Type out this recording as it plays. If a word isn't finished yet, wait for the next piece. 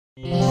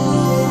Yes,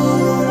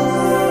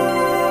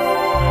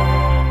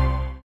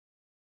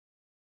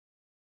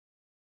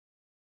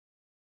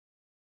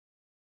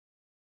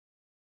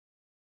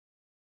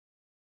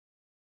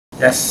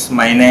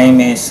 my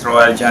name is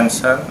Roel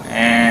Genson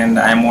and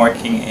I'm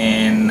working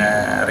in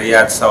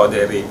Riyadh, Saudi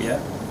Arabia.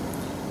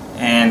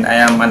 And I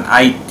am an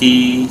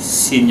IT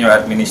senior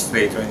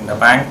administrator in the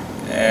bank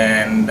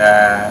and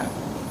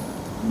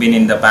been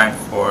in the bank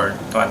for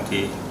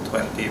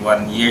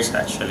 21 years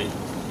actually.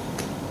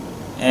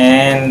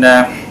 And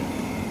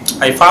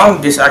I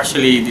found this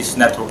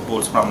network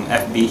tools from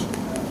FB,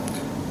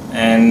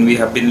 and we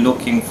have been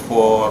looking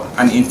for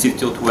an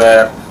institute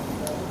where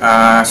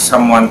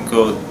someone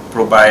could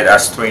provide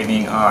us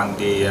training on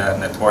the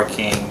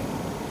networking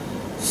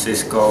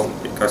Cisco,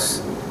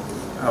 because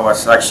I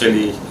was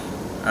actually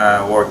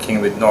working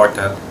with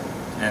Nortel,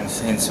 and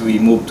since we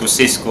moved to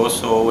Cisco,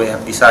 so we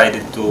have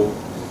decided to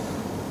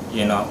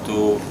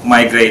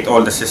migrate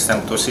all the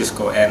system to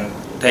Cisco and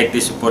take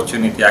this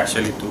opportunity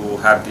actually to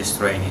have this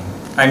training.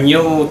 I'm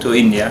new to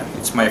India.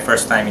 It's my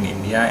first time in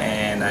India,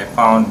 and I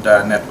found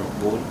Network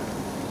Bull,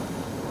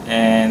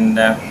 and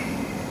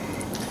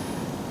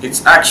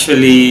it's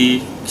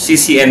actually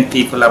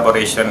CCNP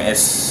Collaboration.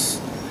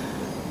 Is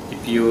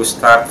if you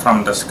start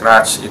from the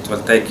scratch, it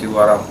will take you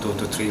around 2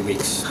 to 3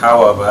 weeks.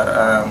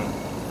 However,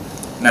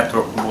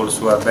 Network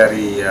Bulls were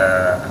very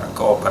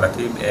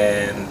cooperative,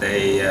 and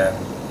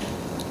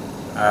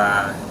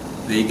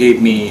they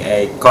gave me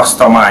a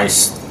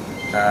customized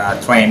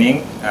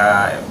training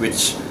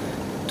which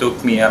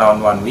took me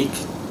around 1 week,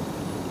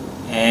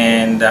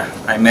 and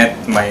I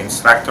met my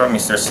instructor,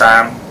 Mr.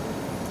 Sam.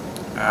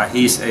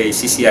 He's a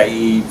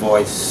CCIE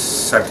voice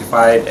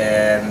certified,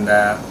 and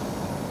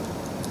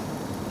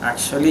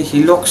actually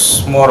he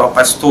looks more of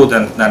a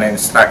student than an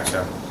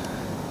instructor,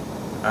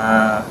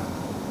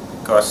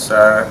 because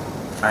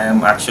I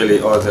am actually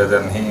older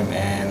than him,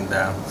 and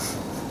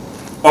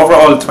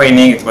overall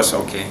training, it was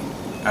okay.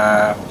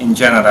 In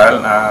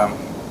general,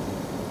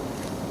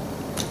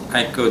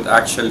 I could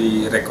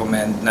actually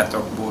recommend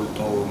Network Bull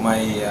to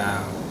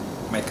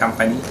my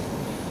company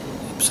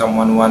if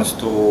someone wants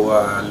to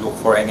look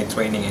for any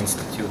training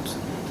institute.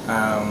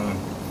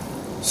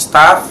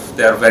 Staff,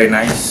 they're very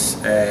nice,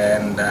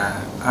 and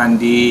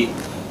Andy,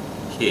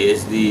 he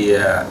is the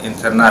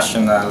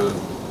international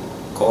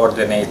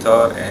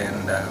coordinator,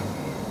 and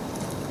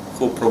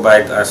who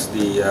provide us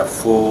the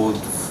food,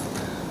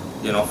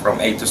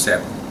 from A to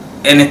Z.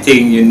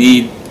 Anything you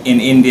need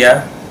in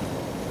India,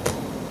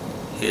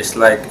 is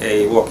like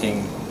a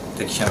walking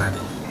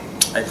dictionary.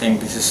 I think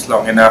this is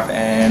long enough,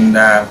 and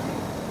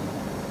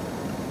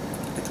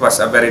it was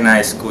a very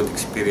nice, good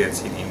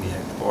experience in India.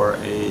 For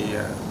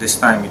this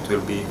time it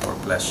will be for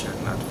pleasure,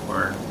 not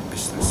for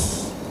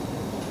business.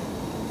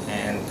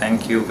 And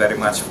thank you very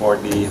much for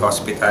the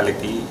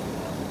hospitality,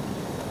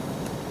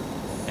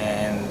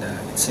 and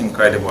it's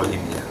incredible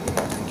India.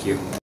 Thank you.